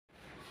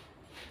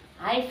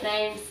Hi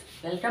friends,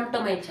 welcome to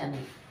my channel.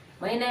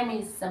 My name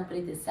is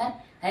Sampriti sir.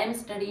 I am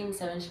studying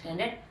 7th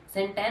standard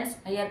St. Anne's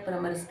Higher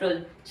Primary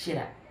School,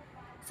 Shira.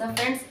 So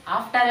friends,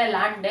 after a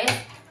long day,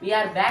 we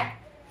are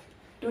back.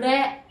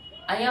 Today,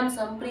 I am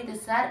Sampriti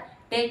sir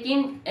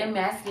taking a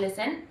maths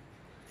lesson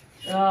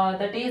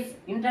that is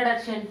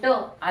Introduction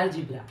to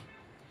Algebra.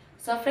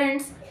 So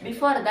friends,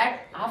 before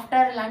that, after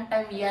a long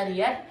time we are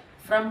here.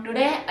 From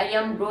today, I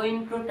am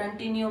going to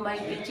continue my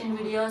teaching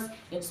videos,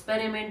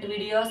 experiment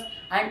videos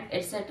and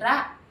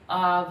etc.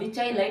 Which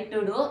I like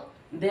to do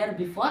there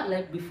before,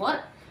 like before.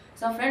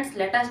 So friends,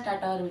 let us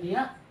start our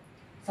video.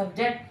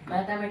 Subject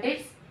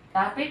Mathematics,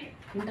 topic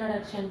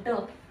Introduction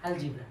to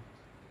Algebra.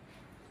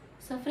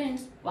 So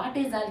friends, what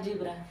is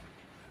algebra?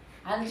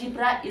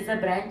 Algebra is a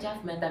branch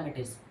of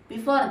mathematics.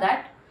 Before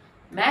that,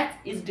 maths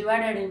is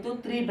divided into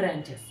three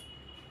branches: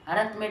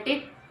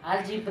 arithmetic,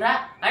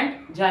 algebra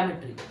and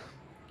geometry.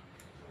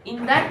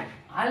 In that,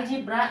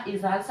 algebra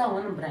is also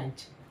one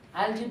branch.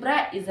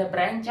 Algebra is a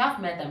branch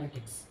of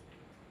mathematics.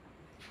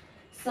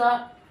 So,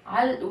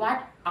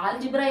 what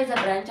algebra is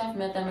a branch of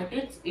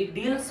mathematics? It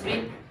deals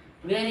with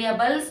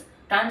variables,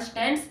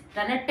 constants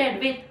connected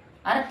with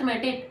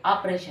arithmetic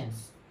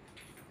operations.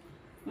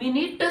 We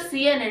need to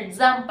see an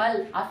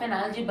example of an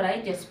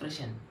algebraic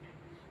expression.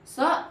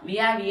 So, we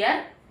have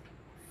here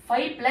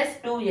 5 plus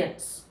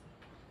 2x.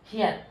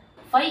 Here,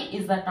 5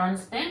 is the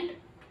constant,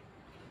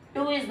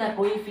 2 is the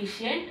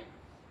coefficient,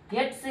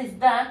 x is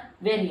the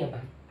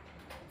variable.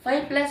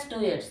 5 plus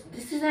 2x.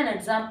 This is an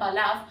example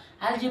of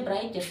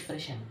algebraic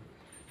expression.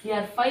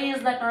 Here 5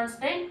 is the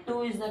constant,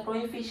 2 is the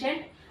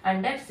coefficient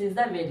and x is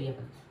the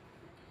variable.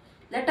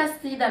 Let us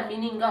see the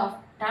meaning of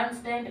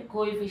constant,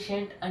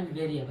 coefficient and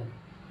variable.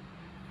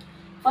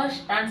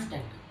 First,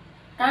 constant.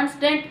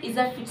 Constant is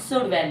a fixed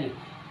value.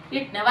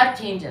 It never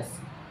changes.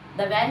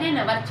 The value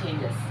never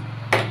changes.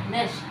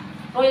 Next,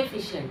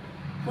 coefficient.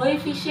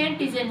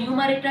 Coefficient is a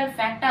numerical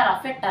factor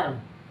of a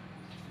term.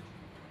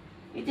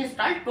 It is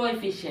called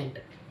coefficient.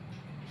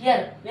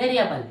 Here,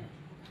 variable.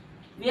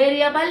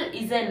 Variable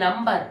is a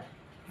number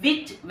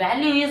which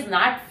value is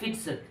not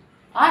fixed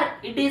or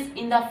it is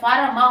in the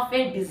form of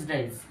a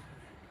disguise.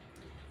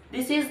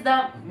 This is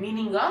the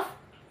meaning of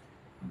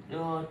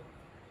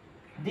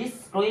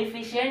this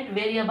coefficient,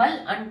 variable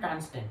and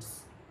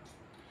constants.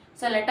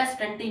 So let us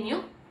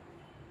continue.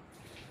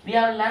 We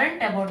have learnt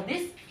about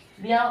this.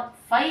 We have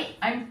 5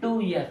 and 2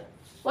 here.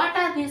 What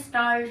are these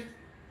called?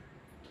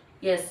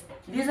 Yes,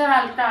 these are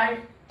all called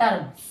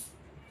terms.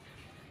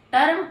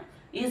 Term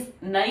is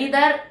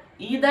neither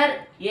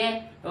either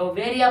a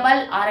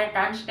variable or a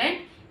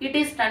constant. It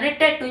is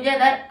connected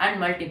together and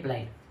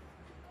multiplied.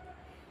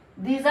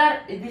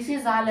 This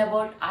is all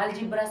about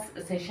algebra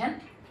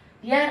session.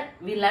 Here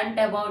we learnt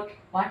about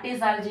what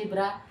is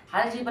algebra.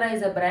 Algebra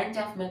is a branch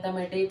of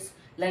mathematics,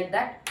 like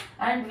that,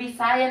 and we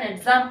saw an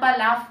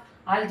example of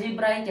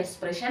algebraic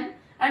expression,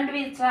 and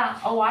we saw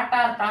what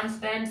are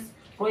constants,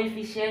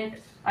 coefficient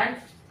and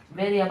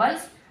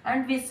variables,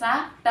 and we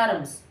saw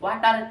terms.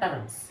 What are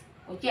terms?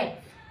 Okay.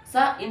 So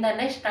in the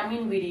next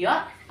coming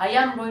video, I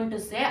am going to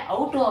say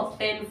how to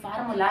obtain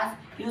formulas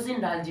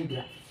using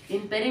algebra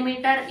in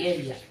perimeter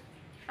area,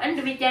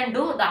 and we can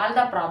do all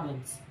the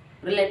problems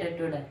related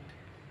to that.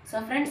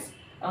 So friends,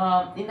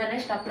 in the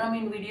next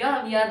upcoming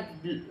video, we are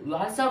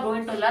also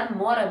going to learn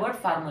more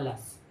about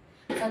formulas.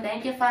 So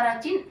thank you for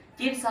watching.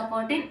 Keep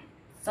supporting.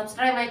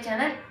 Subscribe my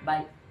channel.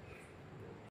 Bye.